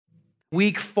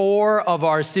week 4 of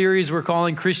our series we're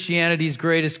calling Christianity's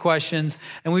Greatest Questions.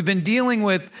 And we've been dealing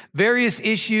with various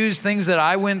issues, things that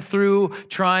I went through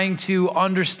trying to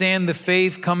understand the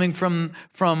faith, coming from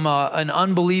an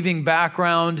unbelieving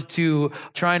background to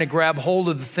trying to grab hold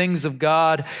of the things of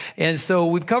God. And so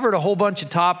we've covered a whole bunch of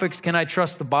topics. Can I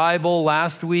trust the Bible?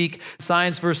 Last week,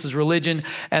 science versus religion.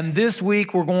 And this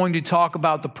week, we're going to talk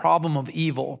about the problem of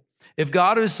evil. If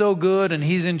God is so good and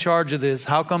he's in charge of this,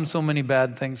 how come so many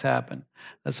bad things happen?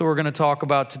 That's what we're going to talk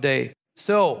about today.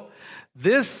 So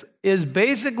this is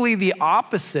basically the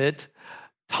opposite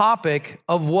topic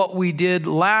of what we did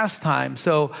last time.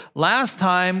 So last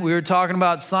time we were talking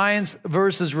about science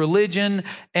versus religion,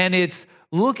 and it's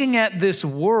looking at this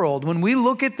world. When we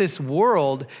look at this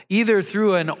world, either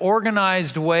through an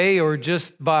organized way or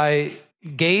just by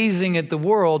gazing at the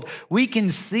world, we can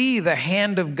see the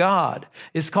hand of God.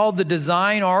 It's called the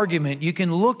design argument. You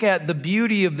can look at the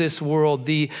beauty of this world,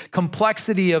 the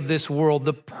complexity of this world,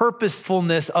 the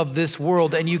purposefulness of this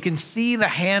world, and you can see the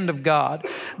hand of God.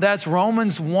 That's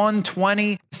Romans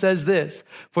 1:20 says this,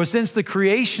 "For since the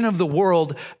creation of the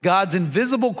world, God's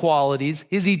invisible qualities,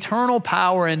 his eternal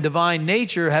power and divine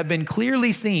nature have been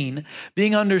clearly seen,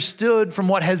 being understood from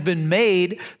what has been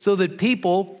made, so that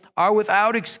people are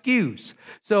without excuse."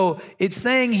 So it's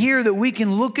saying here that we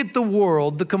can look at the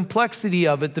world, the complexity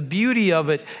of it, the beauty of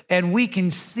it, and we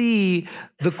can see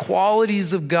the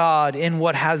qualities of God in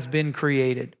what has been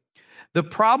created. The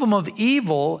problem of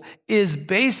evil is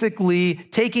basically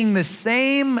taking the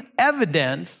same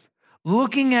evidence,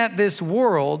 looking at this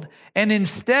world, and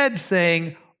instead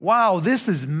saying, wow, this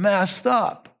is messed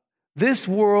up. This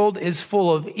world is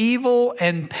full of evil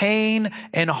and pain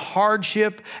and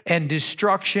hardship and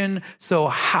destruction. So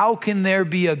how can there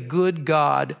be a good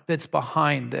God that's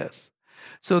behind this?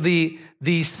 So the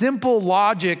simple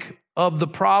logic of the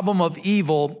problem of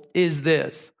evil is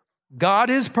this. God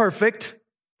is perfect,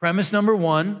 premise number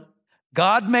 1.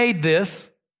 God made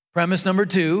this, premise number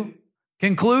 2.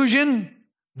 Conclusion,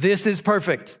 this is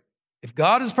perfect. If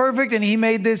God is perfect and he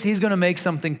made this, he's going to make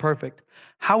something perfect.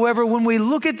 However, when we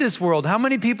look at this world, how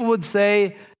many people would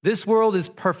say this world is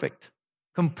perfect,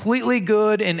 completely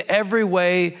good in every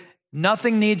way,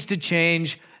 nothing needs to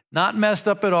change, not messed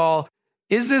up at all?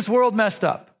 Is this world messed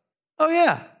up? Oh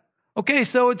yeah. Okay,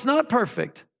 so it's not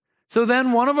perfect. So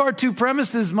then one of our two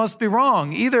premises must be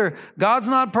wrong. Either God's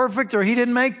not perfect or he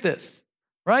didn't make this,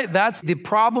 right? That's the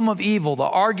problem of evil, the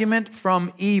argument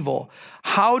from evil.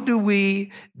 How do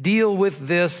we deal with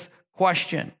this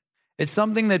question? It's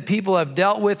something that people have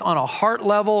dealt with on a heart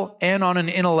level and on an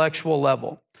intellectual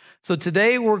level. So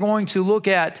today we're going to look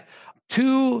at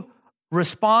 2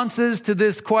 responses to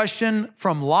this question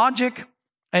from logic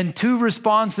and 2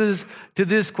 responses to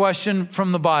this question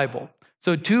from the Bible.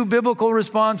 So 2 biblical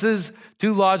responses,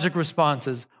 2 logic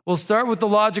responses. We'll start with the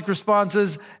logic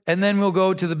responses and then we'll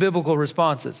go to the biblical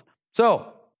responses.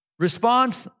 So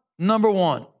response number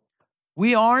 1,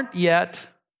 we aren't yet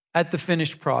at the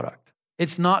finished product.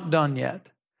 It's not done yet.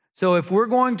 So if we're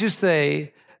going to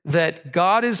say that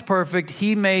God is perfect,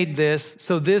 he made this,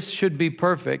 so this should be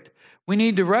perfect, we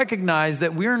need to recognize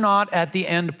that we're not at the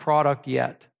end product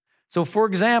yet. So for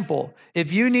example,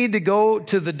 if you need to go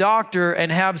to the doctor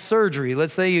and have surgery,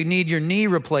 let's say you need your knee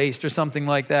replaced or something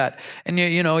like that, and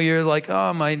you're like,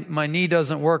 oh, my knee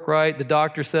doesn't work right. The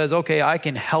doctor says, okay, I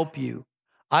can help you.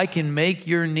 I can make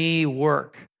your knee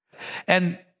work.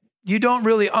 And you don't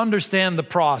really understand the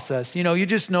process. You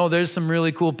just know there's some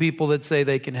really cool people that say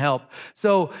they can help.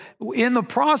 So in the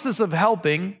process of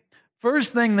helping,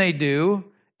 first thing they do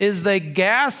is they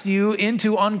gas you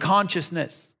into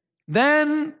unconsciousness.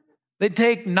 Then they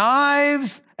take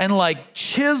knives and like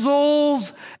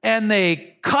chisels and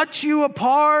they cut you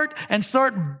apart and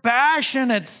start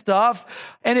bashing at stuff.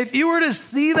 And if you were to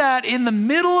see that in the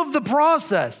middle of the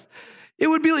process, it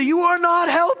would be like, you are not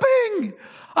helping.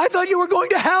 I thought you were going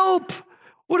to help.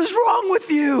 What is wrong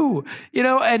with you?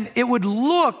 And it would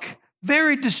look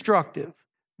very destructive,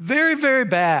 very, very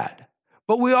bad.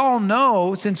 But we all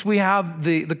know, since we have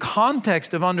the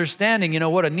context of understanding,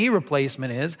 what a knee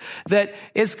replacement is, that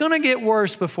it's going to get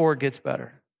worse before it gets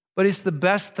better. But it's the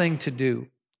best thing to do.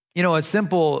 A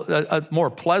simple, more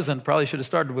pleasant, probably should have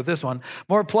started with this one,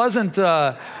 more pleasant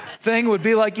thing would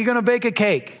be like you're going to bake a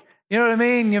cake. You know what I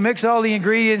mean? You mix all the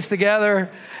ingredients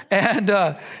together and,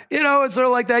 it's sort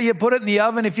of like that. You put it in the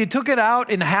oven. If you took it out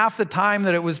in half the time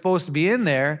that it was supposed to be in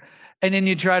there and then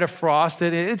you try to frost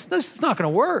it, it's not going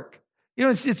to work.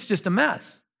 It's just a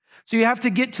mess. So you have to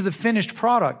get to the finished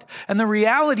product. And the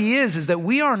reality is that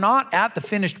we are not at the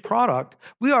finished product.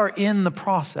 We are in the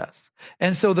process.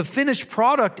 And so the finished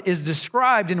product is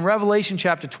described in Revelation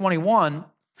chapter 21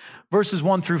 verses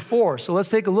 1 through 4. So let's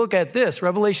take a look at this,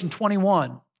 Revelation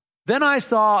 21. Then I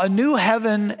saw a new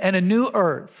heaven and a new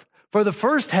earth, for the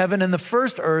first heaven and the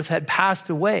first earth had passed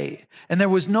away, and there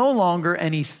was no longer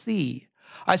any sea.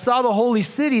 I saw the holy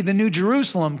city, the new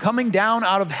Jerusalem, coming down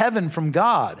out of heaven from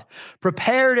God,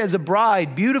 prepared as a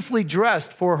bride beautifully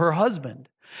dressed for her husband.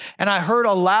 And I heard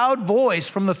a loud voice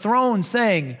from the throne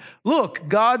saying, "Look,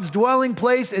 God's dwelling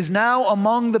place is now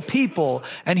among the people,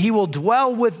 and he will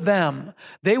dwell with them.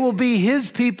 They will be his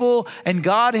people, and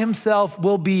God himself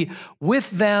will be with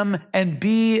them and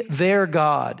be their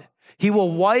God. He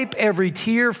will wipe every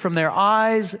tear from their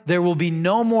eyes. There will be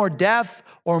no more death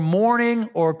or mourning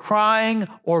or crying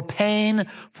or pain,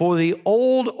 for the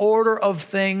old order of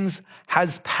things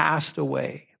has passed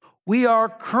away." We are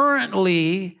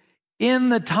currently in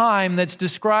the time that's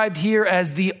described here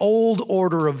as the old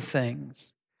order of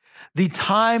things. The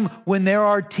time when there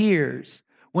are tears,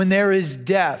 when there is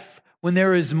death, when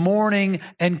there is mourning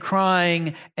and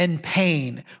crying and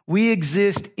pain. We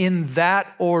exist in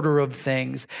that order of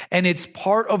things, and it's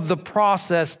part of the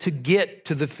process to get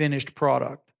to the finished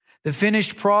product. The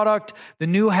finished product, the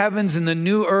new heavens and the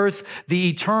new earth, the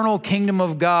eternal kingdom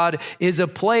of God is a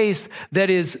place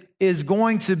that is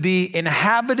going to be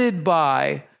inhabited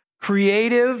by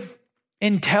creative,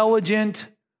 intelligent,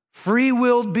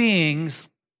 free-willed beings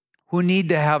who need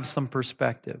to have some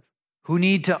perspective, who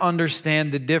need to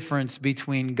understand the difference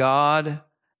between God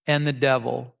and the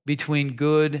devil, between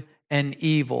good and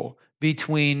evil,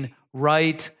 between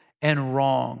right and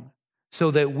wrong,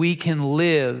 so that we can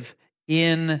live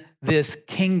in this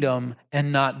kingdom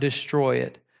and not destroy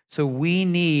it. So we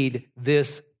need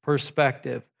this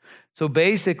perspective. So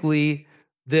basically,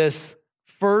 this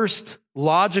first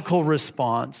logical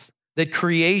response that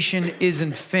creation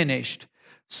isn't finished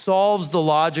solves the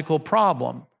logical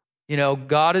problem. You know,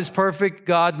 God is perfect.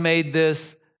 God made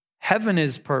this. Heaven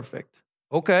is perfect.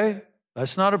 Okay,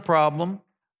 that's not a problem.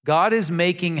 God is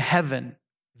making heaven.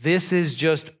 This is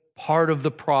just part of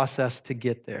the process to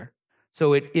get there.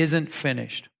 So it isn't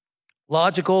finished.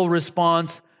 Logical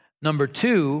response number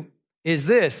 2 is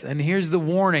this, and here's the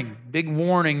warning, big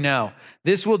warning now.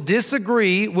 This will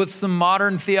disagree with some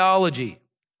modern theology.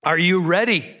 Are you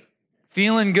ready?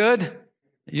 Feeling good?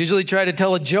 I usually try to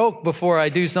tell a joke before I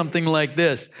do something like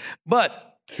this.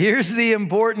 But here's the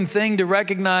important thing to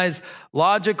recognize.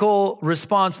 Logical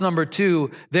response number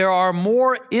 2, there are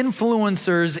more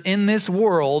influencers in this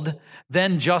world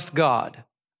than just God.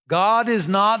 God is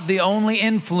not the only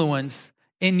influence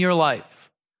in your life.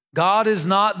 God is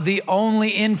not the only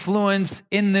influence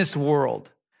in this world.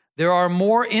 There are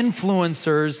more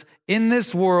influencers in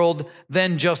this world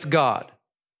than just God.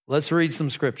 Let's read some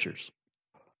scriptures.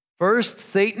 First,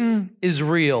 Satan is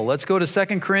real. Let's go to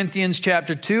 2 Corinthians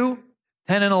chapter 2,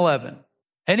 10 and 11.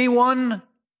 Anyone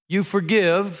you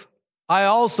forgive, I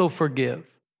also forgive.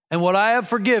 And what I have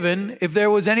forgiven, if there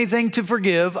was anything to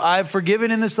forgive, I have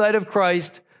forgiven in the sight of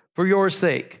Christ for your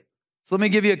sake. So let me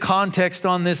give you a context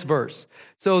on this verse.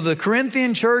 So the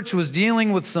Corinthian church was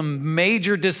dealing with some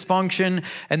major dysfunction,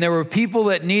 and there were people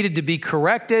that needed to be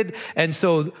corrected. And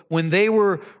so when they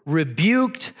were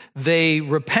rebuked, they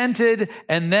repented,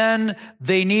 and then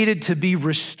they needed to be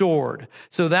restored.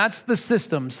 So that's the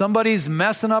system. Somebody's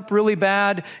messing up really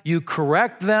bad, you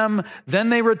correct them, then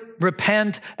they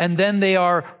repent, and then they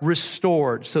are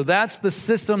restored. So that's the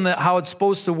system, that how it's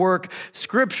supposed to work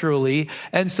scripturally.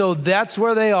 And so that's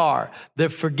where they are. The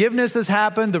forgiveness has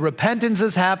happened, the repentance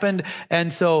has happened,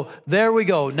 and so there we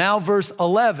go. Now verse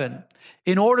 11,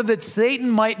 in order that Satan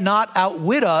might not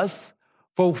outwit us,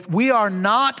 for we are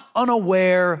not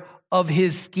unaware of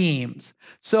his schemes.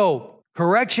 So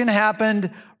correction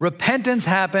happened, repentance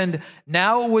happened,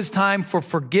 now it was time for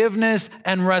forgiveness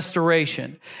and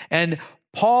restoration. And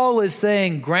Paul is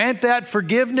saying, grant that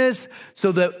forgiveness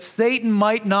so that Satan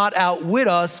might not outwit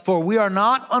us, for we are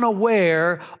not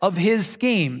unaware of his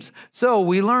schemes. So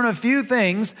we learn a few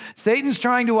things. Satan's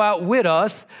trying to outwit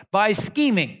us by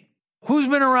scheming. Who's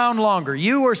been around longer,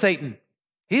 you or Satan?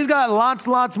 He's got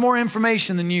lots more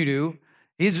information than you do.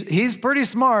 He's pretty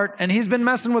smart, and he's been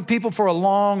messing with people for a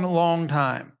long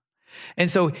time.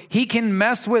 And so he can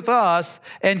mess with us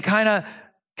and kind of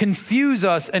confuse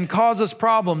us and cause us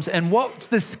problems. And what's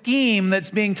the scheme that's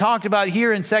being talked about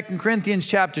here in 2 Corinthians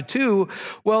chapter 2?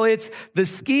 Well, it's the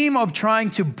scheme of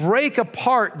trying to break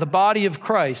apart the body of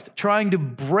Christ, trying to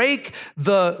break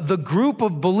the group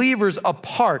of believers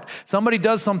apart. Somebody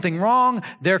does something wrong,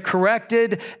 they're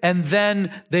corrected, and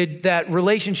then that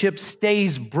relationship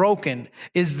stays broken,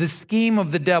 is the scheme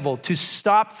of the devil, to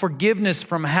stop forgiveness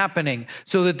from happening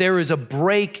so that there is a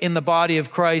break in the body of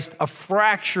Christ, a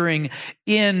fracturing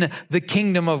in in the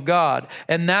kingdom of God.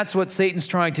 And that's what Satan's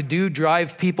trying to do,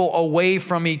 drive people away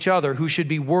from each other who should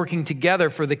be working together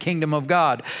for the kingdom of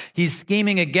God. He's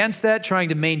scheming against that, trying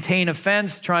to maintain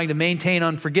offense, trying to maintain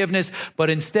unforgiveness, but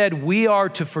instead we are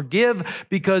to forgive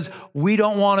because we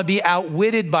don't want to be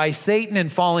outwitted by Satan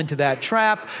and fall into that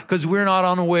trap because we're not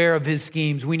unaware of his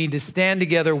schemes. We need to stand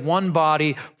together, one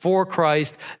body for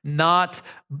Christ, not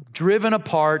driven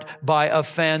apart by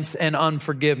offense and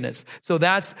unforgiveness. So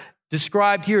that's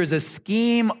described here as a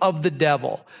scheme of the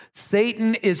devil.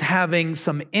 Satan is having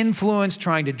some influence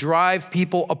trying to drive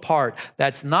people apart.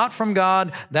 That's not from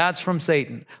God, that's from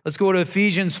Satan. Let's go to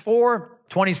Ephesians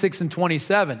 4:26 and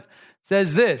 27. It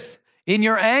says this, "In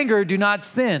your anger, do not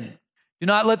sin. Do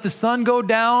not let the sun go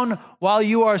down while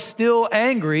you are still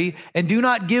angry, and do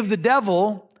not give the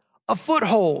devil a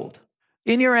foothold."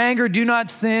 In your anger, do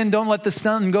not sin. Don't let the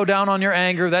sun go down on your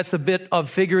anger. That's a bit of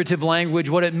figurative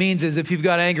language. What it means is if you've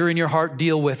got anger in your heart,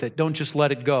 deal with it. Don't just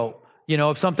let it go.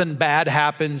 If something bad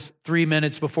happens 3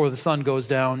 minutes before the sun goes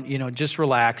down, just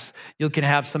relax. You can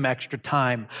have some extra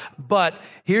time. But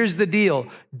here's the deal.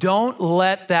 Don't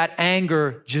let that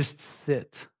anger just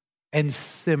sit and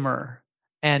simmer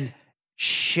and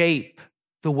shape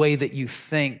the way that you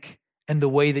think and the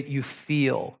way that you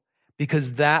feel,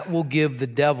 because that will give the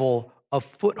devil a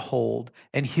foothold,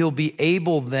 and he'll be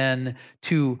able then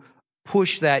to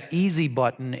push that easy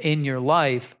button in your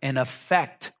life and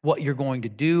affect what you're going to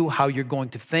do, how you're going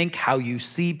to think, how you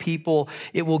see people.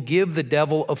 It will give the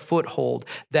devil a foothold.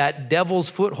 That devil's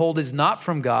foothold is not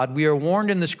from God. We are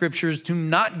warned in the scriptures to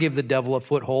not give the devil a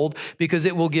foothold because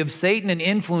it will give Satan an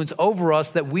influence over us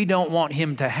that we don't want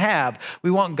him to have. We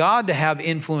want God to have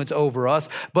influence over us.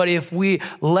 But if we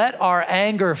let our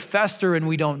anger fester and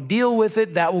we don't deal with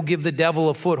it, that will give the devil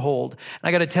a foothold. And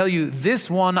I got to tell you,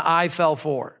 this one I fell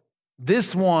for.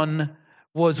 This one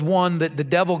was one that the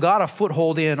devil got a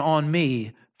foothold in on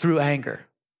me through anger.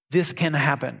 This can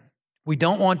happen. We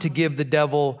don't want to give the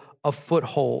devil a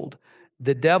foothold.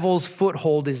 The devil's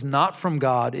foothold is not from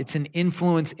God. It's an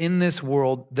influence in this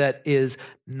world that is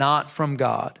not from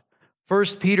God.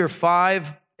 1 Peter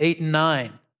 5:8 and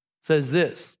 9 says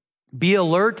this, "Be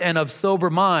alert and of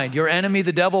sober mind. Your enemy,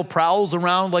 the devil, prowls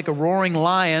around like a roaring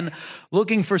lion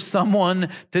looking for someone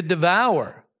to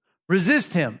devour.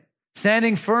 Resist him,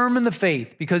 standing firm in the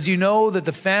faith, because you know that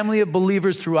the family of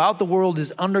believers throughout the world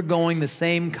is undergoing the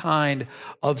same kind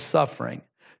of suffering."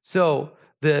 So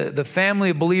the family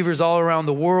of believers all around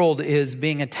the world is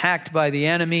being attacked by the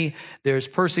enemy. There's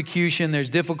persecution,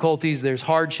 there's difficulties, there's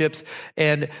hardships.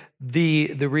 And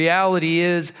the reality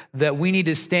is that we need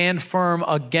to stand firm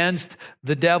against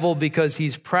the devil because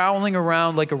he's prowling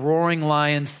around like a roaring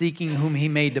lion seeking whom he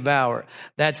may devour.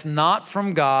 That's not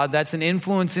from God. That's an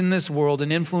influence in this world,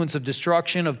 an influence of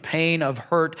destruction, of pain, of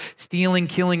hurt, stealing,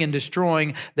 killing, and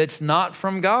destroying. That's not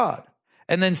from God.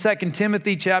 And then 2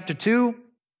 Timothy chapter 2,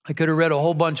 I could have read a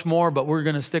whole bunch more, but we're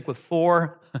going to stick with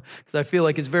 4 because I feel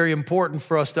like it's very important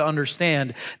for us to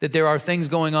understand that there are things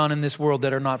going on in this world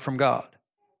that are not from God.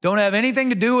 Don't have anything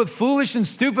to do with foolish and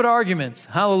stupid arguments.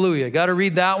 Hallelujah. Got to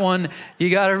read that one. You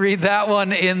got to read that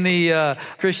one in the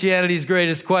Christianity's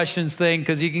Greatest Questions thing,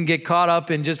 because you can get caught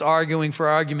up in just arguing for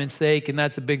argument's sake, and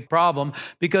that's a big problem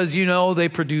because they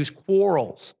produce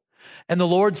quarrels. And the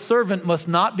Lord's servant must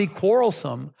not be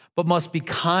quarrelsome, but must be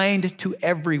kind to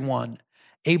everyone,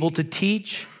 able to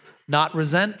teach, not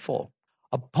resentful.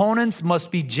 Opponents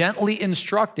must be gently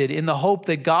instructed in the hope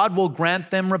that God will grant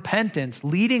them repentance,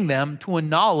 leading them to a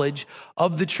knowledge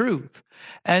of the truth,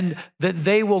 and that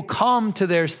they will come to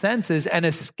their senses and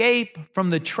escape from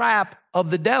the trap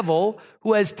of the devil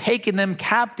who has taken them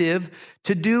captive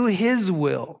to do his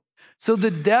will. So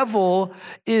the devil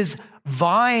is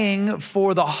vying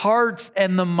for the hearts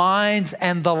and the minds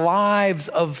and the lives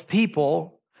of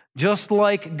people, just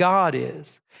like God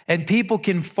is. And people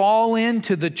can fall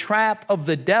into the trap of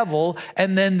the devil,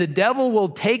 and then the devil will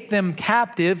take them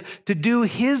captive to do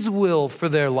his will for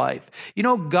their life.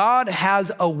 God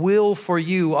has a will for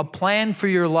you, a plan for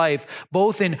your life,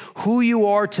 both in who you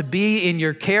are to be, in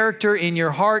your character, in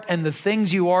your heart, and the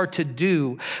things you are to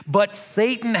do. But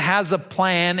Satan has a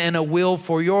plan and a will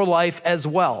for your life as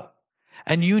well.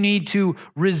 And you need to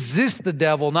resist the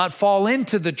devil, not fall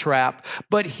into the trap.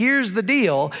 But here's the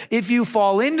deal. If you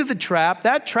fall into the trap,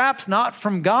 that trap's not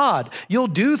from God. You'll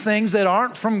do things that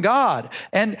aren't from God.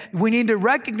 And we need to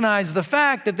recognize the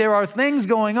fact that there are things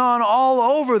going on all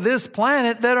over this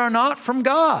planet that are not from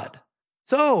God.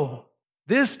 So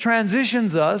this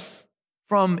transitions us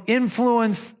from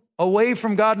influence away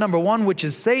from God, number one, which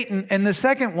is Satan. And the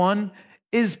second one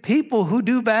is people who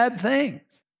do bad things.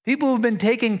 People who've been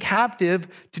taken captive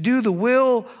to do the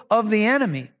will of the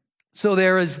enemy. So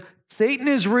Satan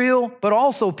is real, but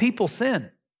also people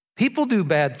sin. People do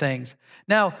bad things.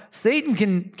 Now, Satan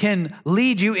can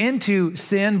lead you into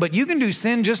sin, but you can do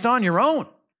sin just on your own.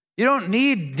 You don't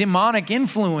need demonic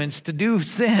influence to do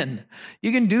sin.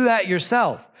 You can do that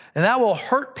yourself, and that will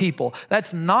hurt people.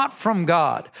 That's not from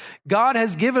God. God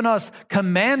has given us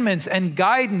commandments and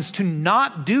guidance to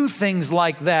not do things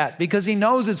like that because he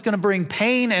knows it's going to bring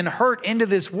pain and hurt into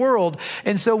this world.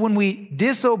 And so when we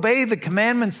disobey the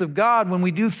commandments of God, when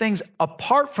we do things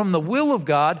apart from the will of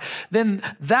God, then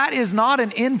that is not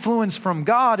an influence from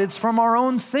God. It's from our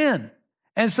own sin.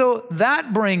 And so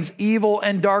that brings evil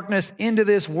and darkness into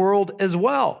this world as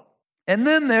well. And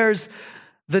then there's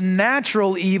the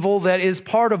natural evil that is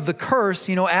part of the curse.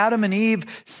 Adam and Eve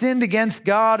sinned against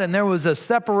God, and there was a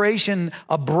separation,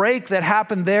 a break that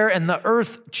happened there, and the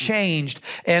earth changed.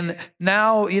 And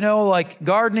now, like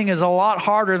gardening is a lot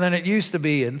harder than it used to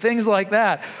be, and things like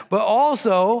that. But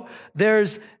also,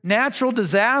 there's natural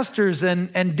disasters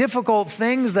and difficult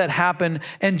things that happen.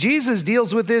 And Jesus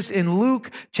deals with this in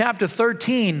Luke chapter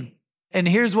 13. And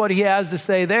here's what he has to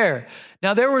say there.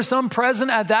 Now, there were some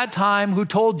present at that time who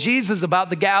told Jesus about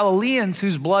the Galileans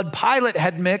whose blood Pilate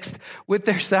had mixed with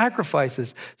their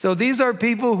sacrifices. So these are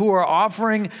people who are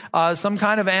offering some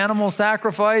kind of animal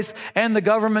sacrifice, and the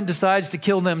government decides to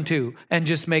kill them too and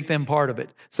just make them part of it.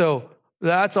 So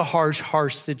that's a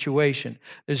harsh situation.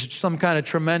 There's some kind of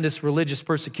tremendous religious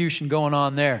persecution going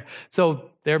on there. So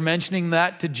they're mentioning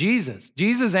that to Jesus.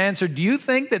 Jesus answered, "Do you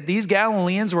think that these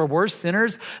Galileans were worse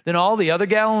sinners than all the other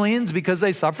Galileans because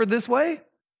they suffered this way?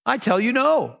 I tell you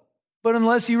no. But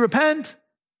unless you repent,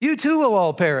 you too will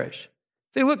all perish."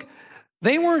 See, look,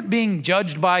 they weren't being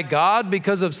judged by God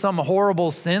because of some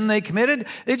horrible sin they committed.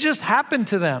 It just happened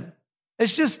to them.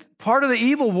 It's just part of the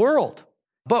evil world.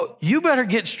 But you better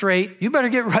get straight. You better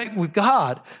get right with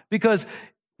God, because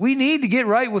we need to get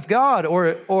right with God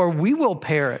or we will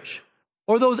perish.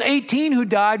 Or those 18 who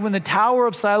died when the Tower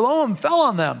of Siloam fell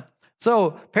on them. So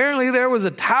apparently there was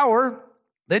a tower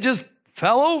that just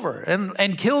fell over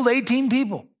and killed 18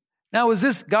 people. Now, is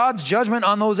this God's judgment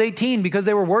on those 18 because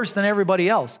they were worse than everybody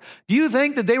else? Do you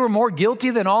think that they were more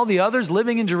guilty than all the others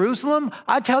living in Jerusalem?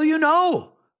 I tell you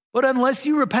no. But unless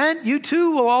you repent, you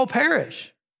too will all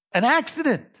perish. An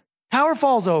accident. Tower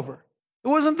falls over. It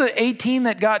wasn't the 18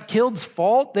 that got killed's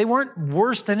fault. They weren't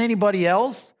worse than anybody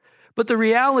else. But the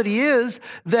reality is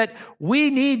that we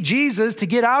need Jesus to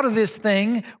get out of this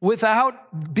thing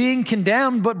without being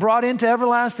condemned, but brought into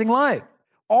everlasting life.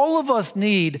 All of us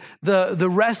need the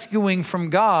rescuing from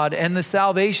God and the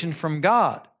salvation from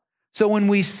God. So when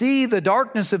we see the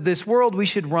darkness of this world, we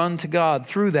should run to God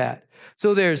through that.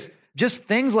 So there's just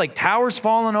things like towers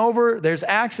falling over, there's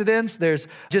accidents, there's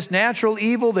just natural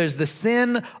evil, there's the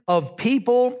sin of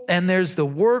people, and there's the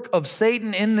work of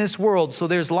Satan in this world. So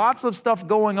there's lots of stuff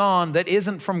going on that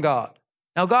isn't from God.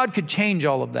 Now, God could change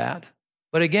all of that.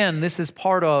 But again, this is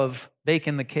part of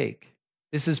baking the cake.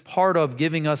 This is part of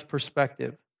giving us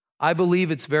perspective. I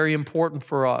believe it's very important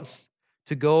for us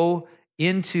to go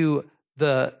into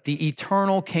the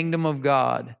eternal kingdom of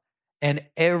God and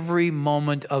every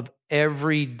moment of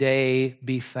every day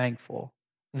be thankful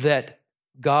that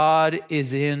God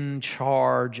is in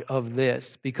charge of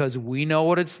this, because we know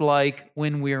what it's like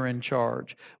when we're in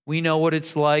charge. We know what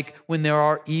it's like when there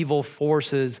are evil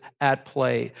forces at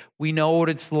play. We know what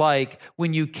it's like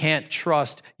when you can't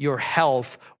trust your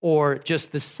health or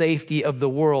just the safety of the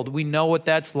world. We know what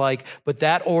that's like, but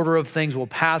that order of things will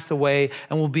pass away,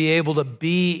 and we'll be able to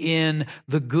be in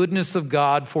the goodness of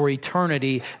God for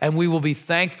eternity, and we will be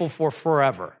thankful for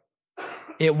forever.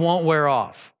 It won't wear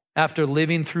off after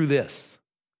living through this.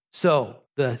 So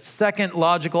the second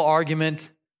logical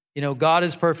argument, God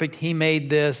is perfect. He made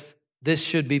this. This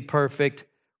should be perfect.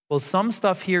 Well, some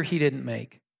stuff here he didn't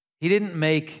make. He didn't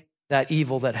make that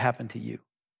evil that happened to you.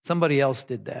 Somebody else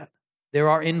did that. There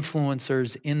are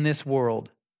influencers in this world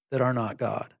that are not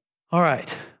God. All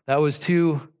right, that was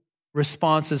 2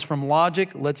 responses from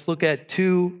logic. Let's look at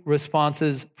 2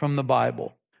 responses from the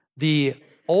Bible. The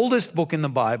oldest book in the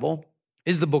Bible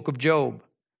is the book of Job.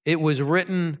 It was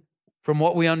written, from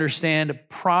what we understand,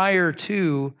 prior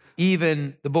to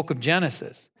even the book of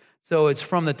Genesis. So it's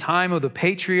from the time of the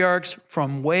patriarchs,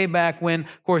 from way back when.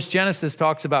 Of course, Genesis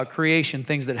talks about creation,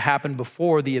 things that happened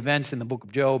before the events in the book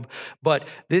of Job. But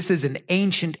this is an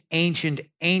ancient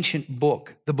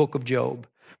book, the book of Job.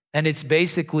 And it's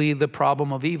basically the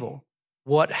problem of evil.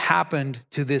 What happened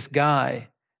to this guy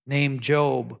named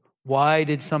Job? Why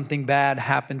did something bad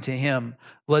happen to him?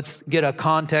 Let's get a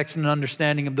context and an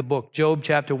understanding of the book. Job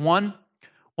chapter 1,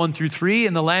 1 through 3,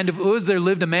 in the land of Uz, there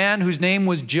lived a man whose name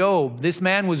was Job. This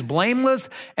man was blameless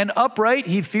and upright.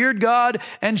 He feared God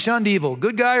and shunned evil.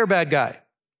 Good guy or bad guy?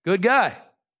 Good guy.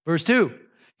 Verse 2,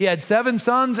 he had 7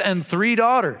 sons and 3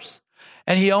 daughters.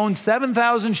 And he owned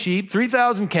 7,000 sheep,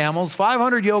 3,000 camels,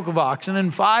 500 yoke of oxen,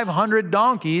 and 500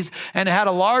 donkeys, and had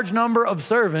a large number of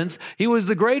servants. He was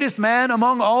the greatest man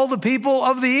among all the people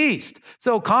of the East.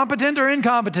 So competent or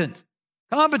incompetent?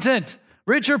 Competent.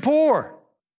 Rich or poor?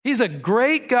 He's a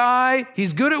great guy.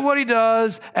 He's good at what he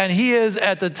does, and he is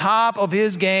at the top of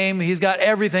his game. He's got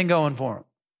everything going for him.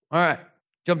 All right,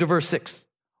 jump to verse 6.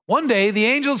 One day, the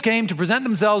angels came to present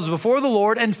themselves before the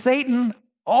Lord, and Satan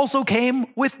also came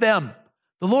with them.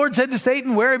 The Lord said to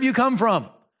Satan, "Where have you come from?"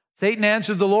 Satan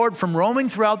answered the Lord, "From roaming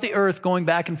throughout the earth, going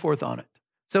back and forth on it."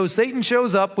 So Satan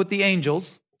shows up with the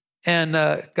angels, and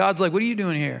God's like, "What are you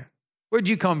doing here? Where'd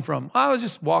you come from?" "I was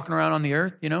just walking around on the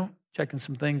earth, checking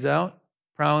some things out,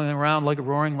 prowling around like a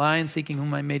roaring lion, seeking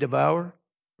whom I may devour."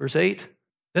 Verse 8,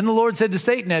 then the Lord said to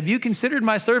Satan, "Have you considered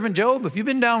my servant Job? If you've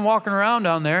been down walking around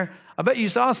down there, I bet you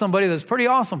saw somebody that's pretty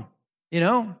awesome.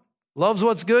 Loves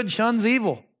what's good, shuns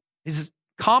evil. He's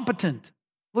competent.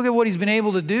 Look at what he's been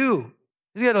able to do.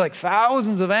 He's got like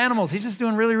thousands of animals. He's just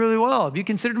doing really, really well. Have you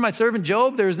considered my servant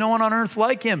Job? There is no one on earth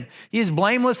like him. He is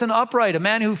blameless and upright, a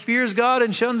man who fears God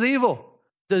and shuns evil."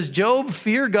 "Does Job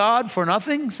fear God for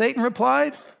nothing?" Satan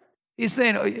replied. He's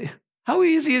saying, "How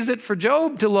easy is it for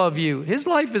Job to love you? His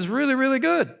life is really, really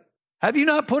good. Have you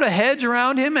not put a hedge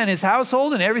around him and his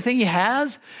household and everything he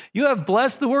has? You have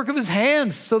blessed the work of his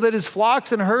hands so that his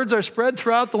flocks and herds are spread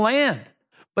throughout the land.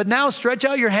 But now stretch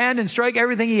out your hand and strike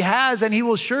everything he has, and he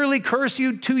will surely curse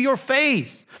you to your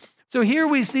face." So here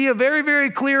we see a very, very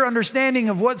clear understanding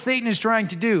of what Satan is trying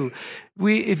to do.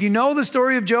 If you know the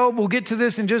story of Job, we'll get to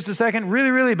this in just a second,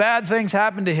 really, really bad things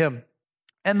happened to him.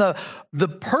 And the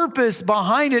purpose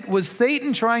behind it was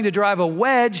Satan trying to drive a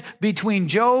wedge between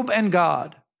Job and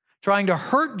God, trying to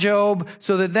hurt Job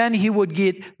so that then he would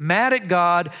get mad at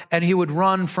God and he would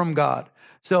run from God.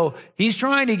 So he's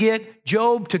trying to get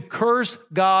Job to curse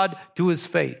God to his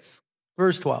face.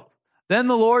 Verse 12. Then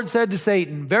the Lord said to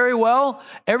Satan, "Very well,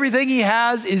 everything he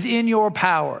has is in your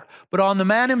power, but on the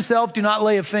man himself do not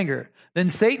lay a finger." Then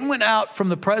Satan went out from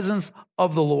the presence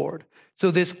of the Lord.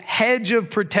 So this hedge of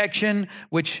protection,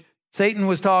 which Satan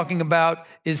was talking about,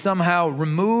 is somehow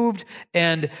removed,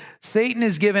 and Satan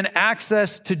is given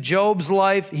access to Job's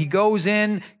life. He goes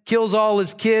in, kills all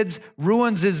his kids,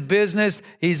 ruins his business.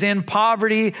 He's in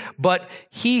poverty, but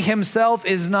he himself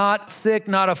is not sick,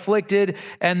 not afflicted.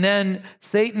 And then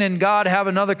Satan and God have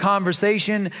another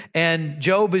conversation, and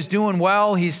Job is doing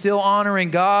well. He's still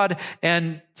honoring God,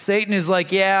 and Satan is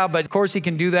like, "Yeah, but of course he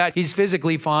can do that. He's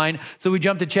physically fine." So we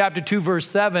jump to chapter 2, verse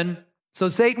 7. So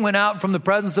Satan went out from the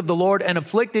presence of the Lord and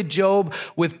afflicted Job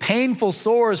with painful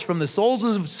sores from the soles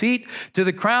of his feet to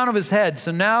the crown of his head.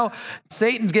 So now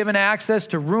Satan's given access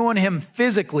to ruin him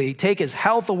physically, take his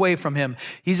health away from him.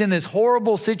 He's in this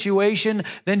horrible situation.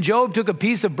 Then Job took a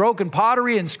piece of broken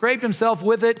pottery and scraped himself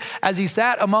with it as he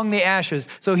sat among the ashes.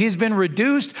 So he's been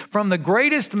reduced from the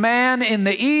greatest man in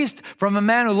the East, from a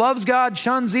man who loves God,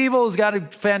 shuns evil, has got a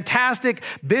fantastic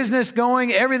business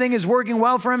going. Everything is working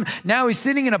well for him. Now he's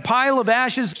sitting in a pile of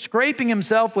ashes, scraping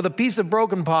himself with a piece of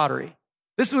broken pottery.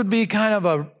 This would be kind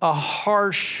of a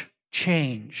harsh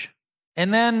change.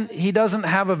 And then he doesn't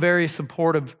have a very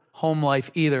supportive home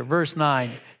life either. Verse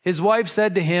 9, his wife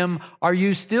said to him, "Are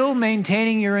you still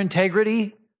maintaining your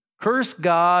integrity? Curse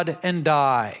God and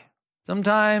die."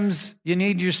 Sometimes you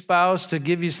need your spouse to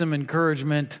give you some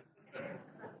encouragement.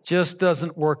 Just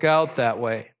doesn't work out that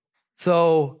way.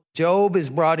 So Job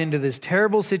is brought into this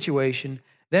terrible situation.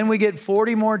 Then we get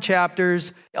 40 more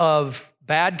chapters of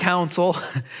bad counsel.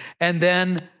 And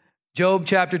then Job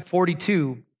chapter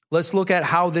 42. Let's look at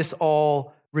how this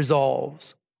all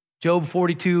resolves. Job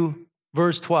 42,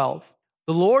 verse 12.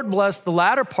 The Lord blessed the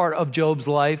latter part of Job's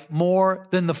life more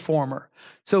than the former.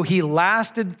 So he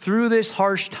lasted through this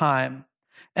harsh time,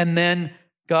 and then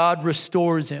God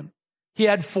restores him. He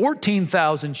had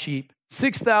 14,000 sheep,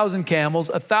 6,000 camels,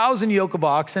 1,000 yoke of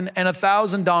oxen, and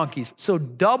 1,000 donkeys. So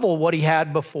double what he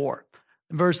had before.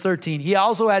 In verse 13, he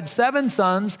also had 7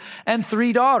 sons and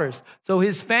 3 daughters. So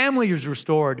his family was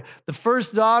restored. The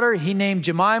first daughter he named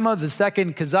Jemima, the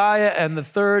second Keziah, and the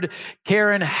third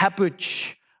Karen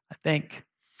Hapuch, I think.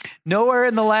 Nowhere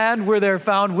in the land were there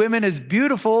found women as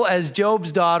beautiful as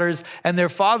Job's daughters, and their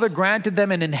father granted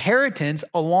them an inheritance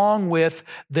along with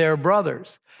their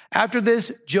brothers. After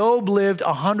this, Job lived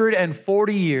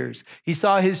 140 years. He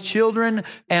saw his children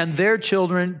and their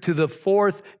children to the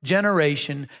 4th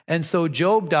generation. And so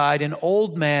Job died an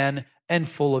old man and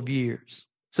full of years.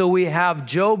 So we have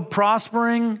Job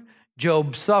prospering,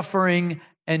 Job suffering,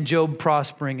 and Job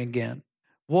prospering again.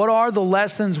 What are the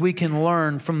lessons we can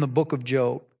learn from the book of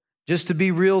Job? Just to be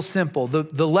real simple,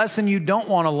 the lesson you don't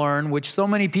want to learn, which so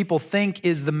many people think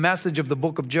is the message of the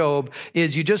book of Job,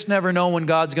 is you just never know when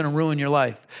God's going to ruin your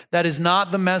life. That is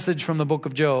not the message from the book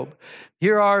of Job.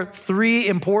 Here are 3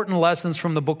 important lessons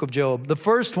from the book of Job. The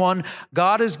first one,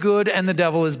 God is good and the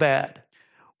devil is bad.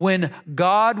 When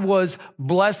God was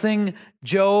blessing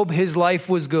Job, his life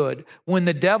was good. When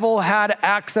the devil had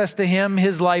access to him,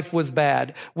 his life was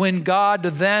bad. When God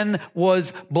then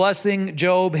was blessing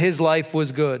Job, his life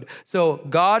was good. So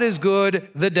God is good,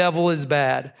 the devil is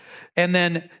bad. And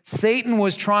then Satan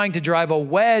was trying to drive a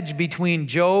wedge between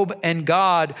Job and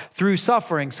God through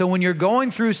suffering. So when you're going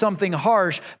through something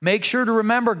harsh, make sure to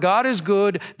remember God is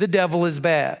good, the devil is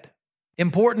bad.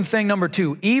 Important thing number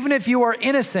 2, even if you are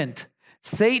innocent,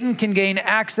 Satan can gain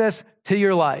access to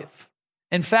your life.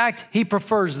 In fact, he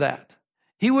prefers that.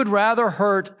 He would rather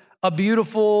hurt a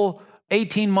beautiful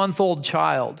 18-month-old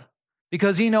child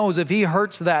because he knows if he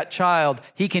hurts that child,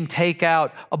 he can take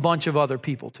out a bunch of other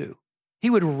people too.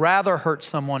 He would rather hurt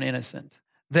someone innocent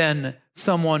than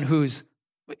someone who's,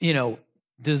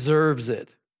 deserves it.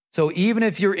 So even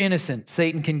if you're innocent,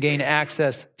 Satan can gain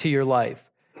access to your life.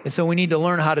 And so we need to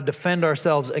learn how to defend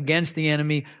ourselves against the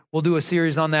enemy. We'll do a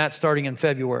series on that starting in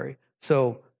February.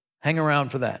 So hang around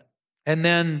for that. And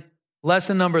then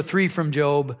lesson number 3 from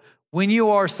Job, when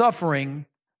you are suffering,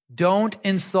 don't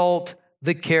insult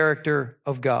the character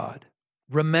of God.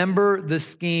 Remember the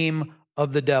scheme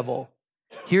of the devil.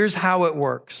 Here's how it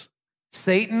works.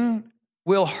 Satan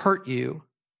will hurt you,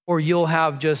 or you'll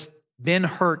have just been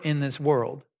hurt in this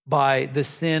world by the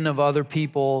sin of other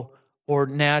people or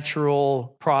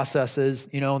natural processes,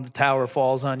 the tower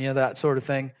falls on you, that sort of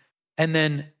thing. And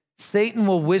then Satan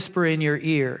will whisper in your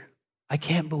ear, I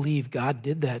can't believe God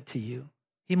did that to you.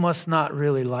 He must not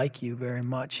really like you very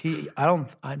much.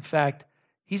 In fact,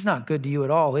 he's not good to you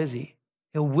at all, is he?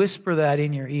 He'll whisper that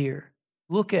in your ear.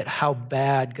 Look at how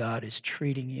bad God is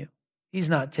treating you. He's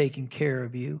not taking care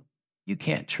of you. You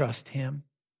can't trust him.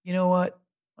 You know what?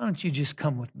 Why don't you just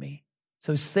come with me?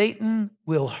 So Satan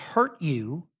will hurt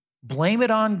you, blame it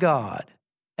on God,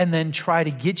 and then try to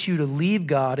get you to leave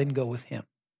God and go with him.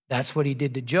 That's what he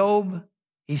did to Job.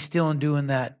 He's still doing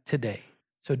that today.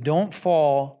 So don't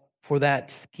fall for that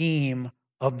scheme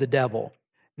of the devil.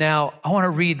 Now, I want to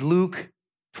read Luke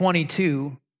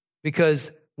 22 because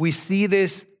we see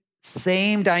this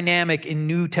same dynamic in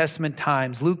New Testament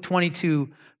times. Luke 22,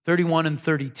 31 and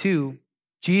 32.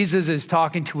 Jesus is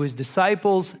talking to his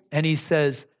disciples and he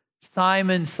says,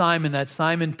 Simon, Simon, that's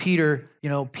Simon Peter,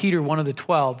 Peter, one of the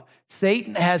 12,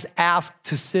 Satan has asked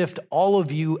to sift all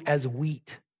of you as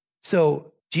wheat.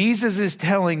 So Jesus is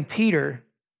telling Peter,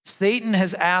 Satan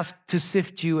has asked to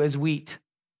sift you as wheat.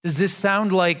 Does this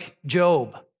sound like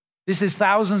Job? This is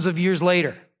thousands of years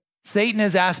later. Satan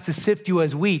has asked to sift you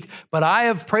as wheat, but I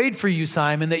have prayed for you,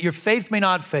 Simon, that your faith may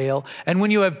not fail, and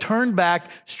when you have turned back,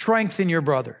 strengthen your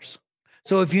brothers.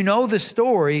 So if you know the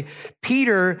story,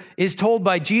 Peter is told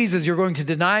by Jesus, you're going to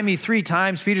deny me 3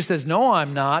 times. Peter says, no,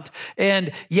 I'm not.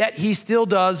 And yet he still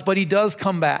does, but he does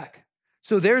come back.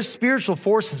 So there's spiritual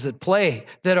forces at play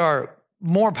that are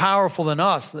more powerful than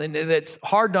us, and that's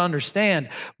hard to understand.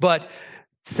 But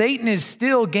Satan is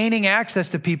still gaining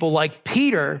access to people like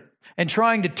Peter and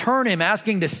trying to turn him,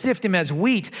 asking to sift him as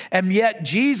wheat. And yet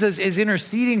Jesus is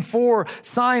interceding for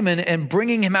Simon and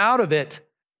bringing him out of it.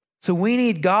 So we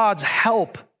need God's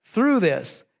help through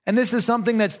this. And this is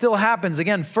something that still happens.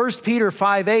 Again, 1 Peter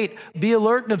 5:8, be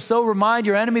alert and of so remind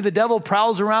your enemy, the devil,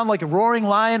 prowls around like a roaring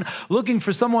lion looking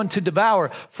for someone to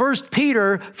devour. 1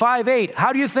 Peter 5:8,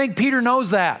 how do you think Peter knows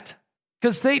that?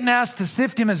 Because Satan asked to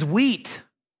sift him as wheat.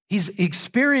 He's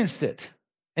experienced it.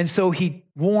 And so he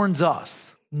warns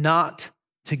us not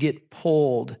to get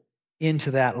pulled into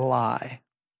that lie.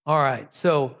 All right,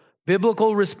 so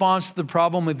biblical response to the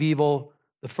problem of evil.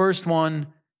 The first one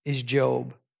is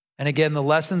Job. And again, the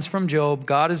lessons from Job,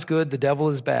 God is good, the devil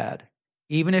is bad.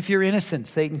 Even if you're innocent,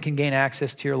 Satan can gain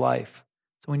access to your life.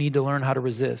 So we need to learn how to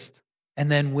resist.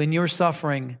 And then when you're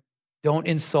suffering, don't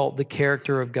insult the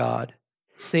character of God.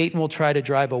 Satan will try to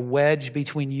drive a wedge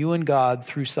between you and God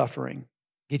through suffering,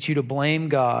 get you to blame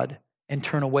God and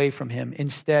turn away from him.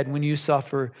 Instead, when you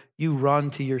suffer, you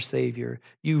run to your Savior.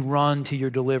 You run to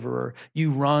your deliverer. You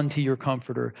run to your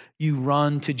comforter. You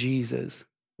run to Jesus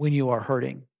when you are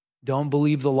hurting. Don't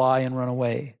believe the lie and run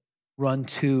away. Run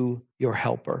to your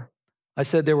helper. I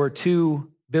said there were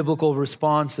 2 biblical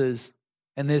responses,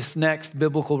 and this next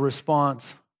biblical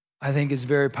response I think is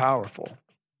very powerful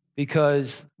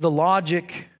because the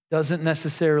logic doesn't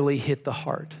necessarily hit the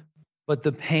heart. but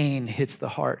the pain hits the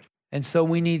heart. And so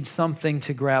we need something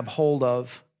to grab hold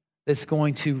of that's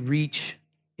going to reach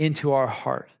into our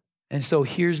heart. And so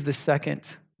here's the second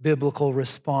biblical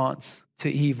response to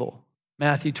evil.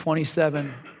 Matthew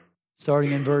 27,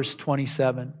 starting in verse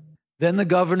 27. Then the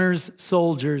governor's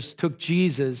soldiers took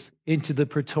Jesus into the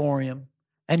praetorium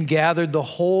and gathered the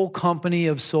whole company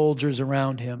of soldiers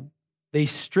around him. They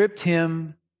stripped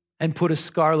him and put a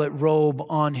scarlet robe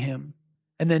on him,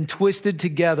 and then twisted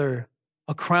together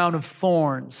a crown of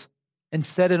thorns and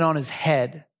set it on his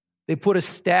head. They put a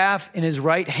staff in his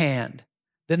right hand.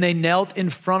 Then they knelt in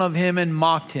front of him and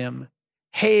mocked him.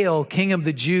 "Hail, King of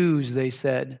the Jews," they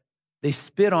said. They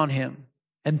spit on him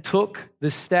and took the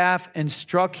staff and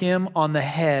struck him on the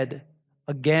head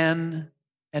again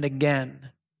and again.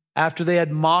 After they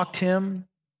had mocked him,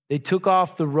 they took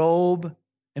off the robe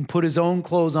and put his own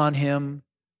clothes on him.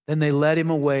 Then they led him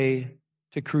away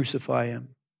to crucify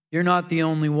him. You're not the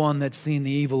only one that's seen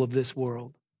the evil of this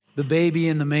world. The baby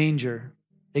in the manger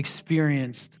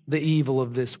experienced the evil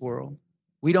of this world.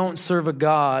 We don't serve a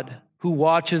God who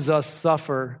watches us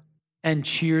suffer and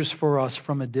cheers for us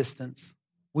from a distance.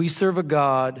 We serve a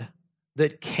God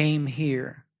that came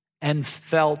here and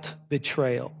felt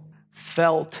betrayal,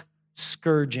 felt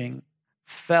scourging,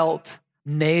 felt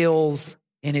nails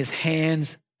in his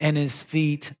hands and his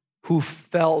feet, who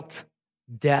felt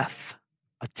death,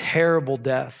 a terrible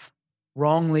death,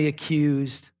 wrongly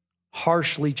accused,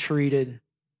 harshly treated,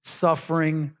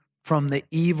 suffering from the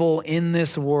evil in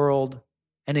this world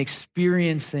and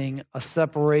experiencing a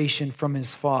separation from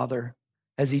his Father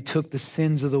as he took the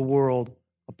sins of the world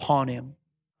upon him.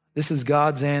 This is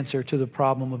God's answer to the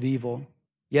problem of evil.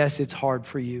 Yes, it's hard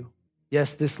for you.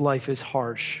 Yes, this life is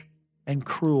harsh and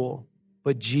cruel,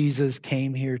 but Jesus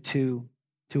came here too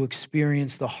to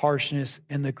experience the harshness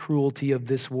and the cruelty of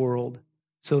this world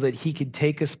so that he could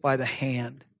take us by the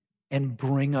hand and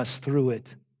bring us through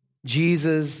it.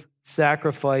 Jesus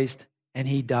sacrificed and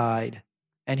he died,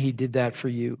 and he did that for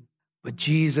you. But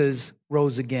Jesus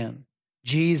rose again.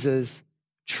 Jesus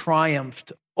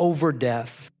triumphed over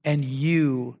death, and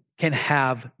you can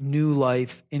have new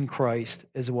life in Christ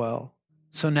as well.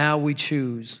 So now we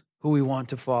choose who we want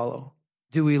to follow.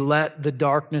 Do we let the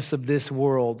darkness of this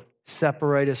world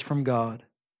separate us from God,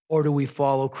 or do we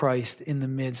follow Christ in the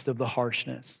midst of the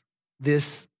harshness?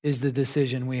 This is the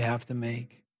decision we have to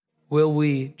make. Will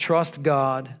we trust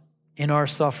God in our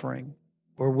suffering,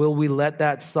 or will we let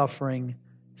that suffering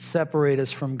separate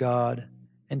us from God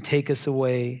and take us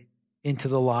away into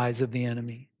the lies of the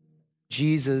enemy?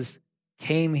 Jesus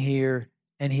came here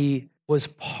and he was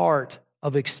part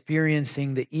of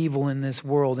experiencing the evil in this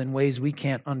world in ways we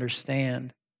can't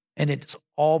understand. And it's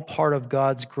all part of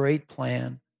God's great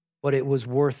plan, but it was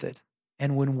worth it.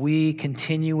 And when we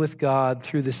continue with God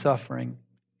through the suffering,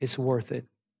 it's worth it.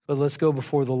 But let's go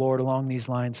before the Lord along these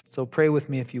lines. So pray with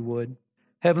me if you would.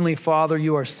 Heavenly Father,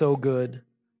 you are so good.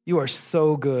 You are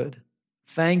so good.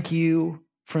 Thank you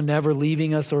for never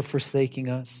leaving us or forsaking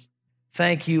us.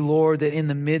 Thank you, Lord, that in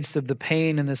the midst of the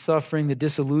pain and the suffering, the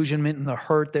disillusionment and the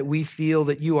hurt that we feel,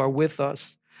 that you are with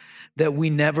us, that we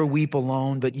never weep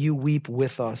alone, but you weep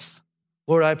with us.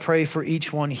 Lord, I pray for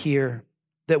each one here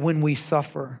that when we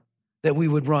suffer, that we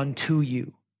would run to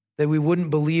you, that we wouldn't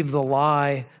believe the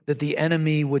lie that the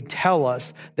enemy would tell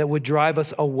us that would drive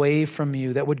us away from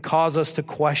you, that would cause us to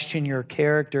question your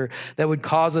character, that would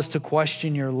cause us to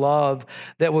question your love,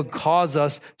 that would cause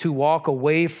us to walk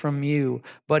away from you.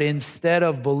 But instead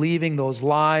of believing those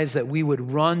lies, that we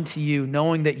would run to you,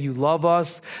 knowing that you love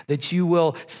us, that you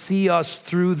will see us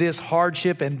through this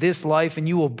hardship and this life, and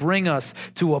you will bring us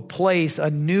to a place, a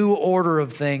new order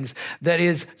of things that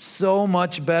is so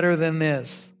much better than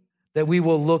this, that we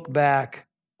will look back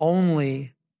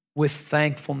only with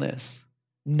thankfulness,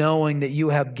 knowing that you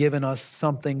have given us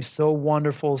something so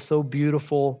wonderful, so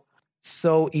beautiful,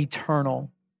 so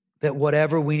eternal, that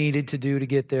whatever we needed to do to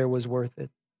get there was worth it.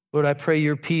 Lord, I pray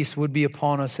your peace would be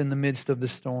upon us in the midst of the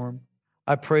storm.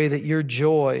 I pray that your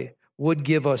joy would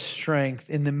give us strength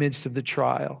in the midst of the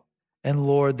trial. And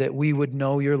Lord, that we would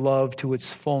know your love to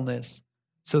its fullness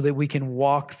so that we can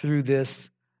walk through this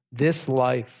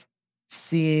life,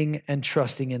 seeing and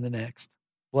trusting in the next.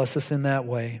 Bless us in that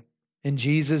way. In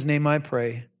Jesus' name I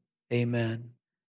pray, amen.